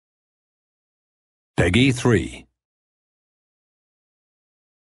Peggy 3.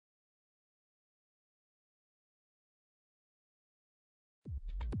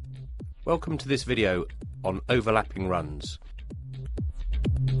 Welcome to this video on overlapping runs.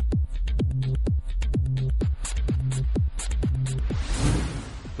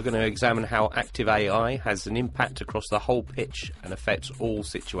 We're going to examine how active AI has an impact across the whole pitch and affects all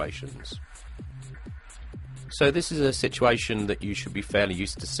situations. So this is a situation that you should be fairly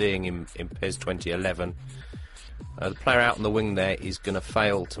used to seeing in PES 2011. The player out on the wing there is going to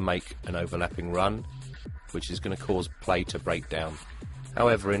fail to make an overlapping run, which is going to cause play to break down.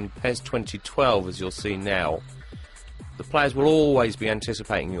 However, in PES 2012, as you'll see now, the players will always be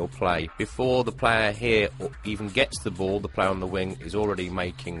anticipating your play. Before the player here even gets the ball, the player on the wing is already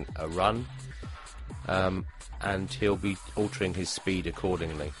making a run, and he'll be altering his speed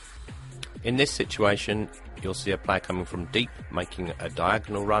accordingly. In this situation, you'll see a player coming from deep, making a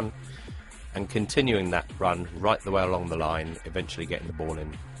diagonal run, and continuing that run right the way along the line, eventually getting the ball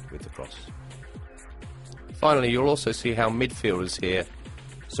in with the cross. Finally, you'll also see how midfielders here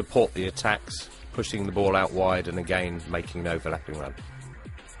support the attacks, pushing the ball out wide and again making an overlapping run.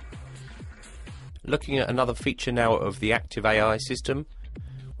 Looking at another feature now of the active AI system,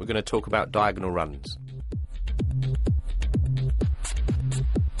 we're going to talk about diagonal runs.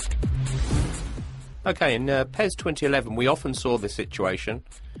 Okay, in PES 2011 we often saw this situation: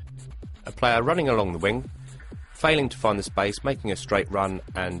 a player running along the wing, failing to find the space, making a straight run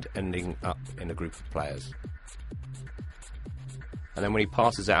and ending up in a group of players. And then when he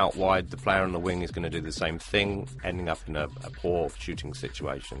passes it out wide, the player on the wing is going to do the same thing, ending up in a poor shooting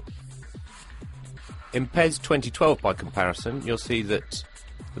situation. In PES 2012, by comparison, you'll see that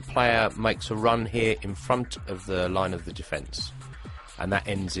the player makes a run here in front of the line of the defence, and that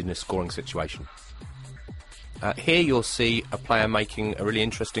ends in a scoring situation. Here you'll see a player making a really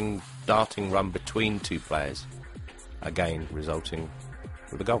interesting darting run between two players, again resulting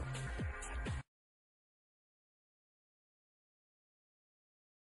with a goal.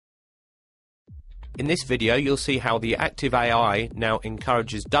 In this video you'll see how the active AI now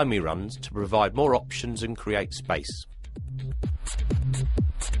encourages dummy runs to provide more options and create space.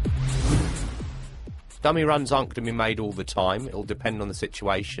 Dummy runs aren't going to be made all the time, it will depend on the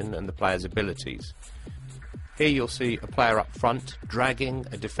situation and the player's abilities. Here you'll see a player up front dragging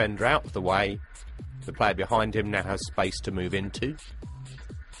a defender out of the way. The player behind him now has space to move into,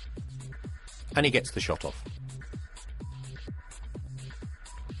 and he gets the shot off.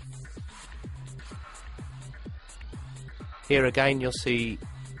 Here again you'll see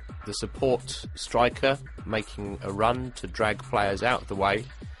the support striker making a run to drag players out of the way,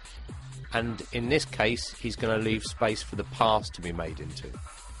 and in this case he's going to leave space for the pass to be made into.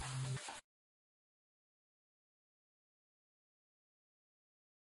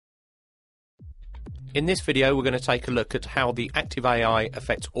 In this video we're going to take a look at how the active AI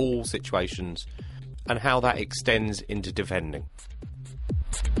affects all situations and how that extends into defending.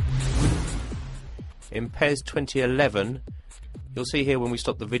 In PES 2011 you'll see here when we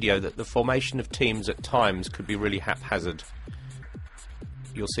stop the video that the formation of teams at times could be really haphazard.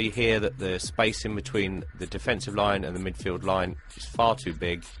 You'll see here that the space in between the defensive line and the midfield line is far too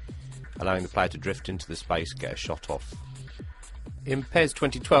big, allowing the player to drift into the space, get a shot off. In PES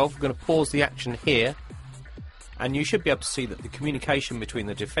 2012 we're going to pause the action here, and you should be able to see that the communication between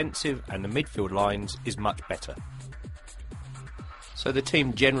the defensive and the midfield lines is much better. So the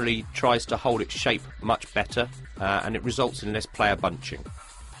team generally tries to hold its shape much better, and it results in less player bunching.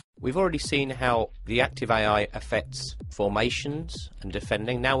 We've already seen how the active AI affects formations and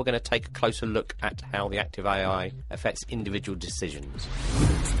defending. Now we're going to take a closer look at how the active AI affects individual decisions.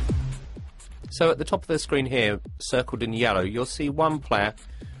 So at the top of the screen here, circled in yellow, you'll see one player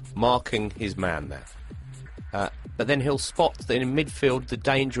marking his man there. But then he'll spot that in midfield the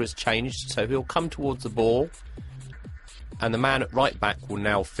danger has changed, so he'll come towards the ball, and the man at right back will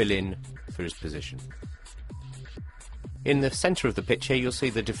now fill in for his position. In the centre of the pitch here you'll see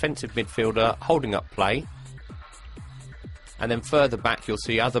the defensive midfielder holding up play, and then further back you'll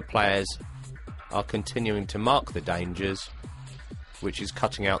see other players are continuing to mark the dangers, which is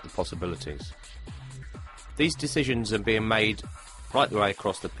cutting out the possibilities. These decisions are being made right the way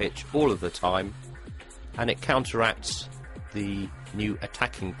across the pitch all of the time, and it counteracts the new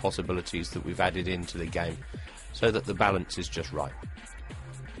attacking possibilities that we've added into the game, so that the balance is just right.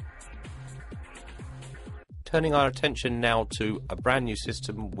 Turning our attention now to a brand new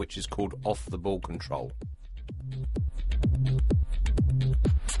system which is called off-the-ball control.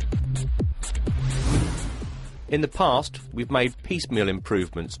 In the past, we've made piecemeal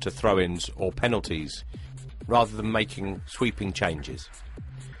improvements to throw-ins or penalties rather than making sweeping changes.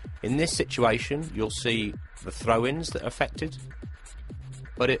 In this situation, you'll see the throw-ins that are affected,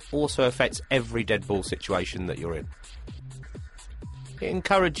 but it also affects every dead ball situation that you're in. It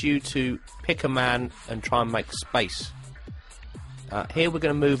encourages you to pick a man and try and make space. Here we're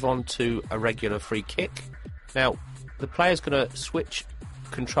going to move on to a regular free kick. Now, the player's going to switch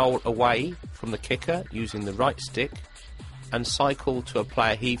control away from the kicker using the right stick and cycle to a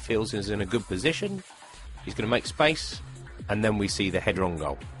player he feels is in a good position. He's going to make space, and then we see the header on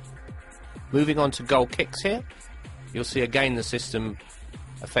goal. Moving on to goal kicks here, you'll see again the system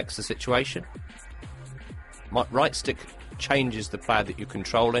affects the situation. My right stick changes the player that you're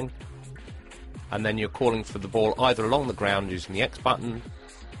controlling, and then you're calling for the ball either along the ground using the X button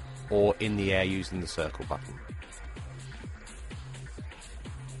or in the air using the circle button.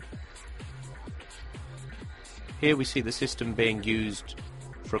 Here we see the system being used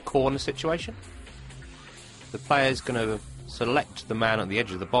for a corner situation. The player's going to select the man at the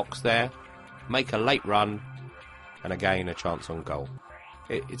edge of the box there, make a late run, and again a chance on goal.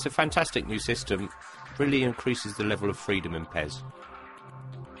 It's a fantastic new system, really increases the level of freedom in PES.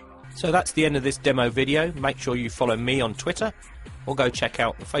 So that's the end of this demo video. Make sure you follow me on Twitter or go check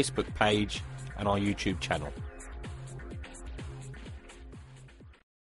out the Facebook page and our YouTube channel.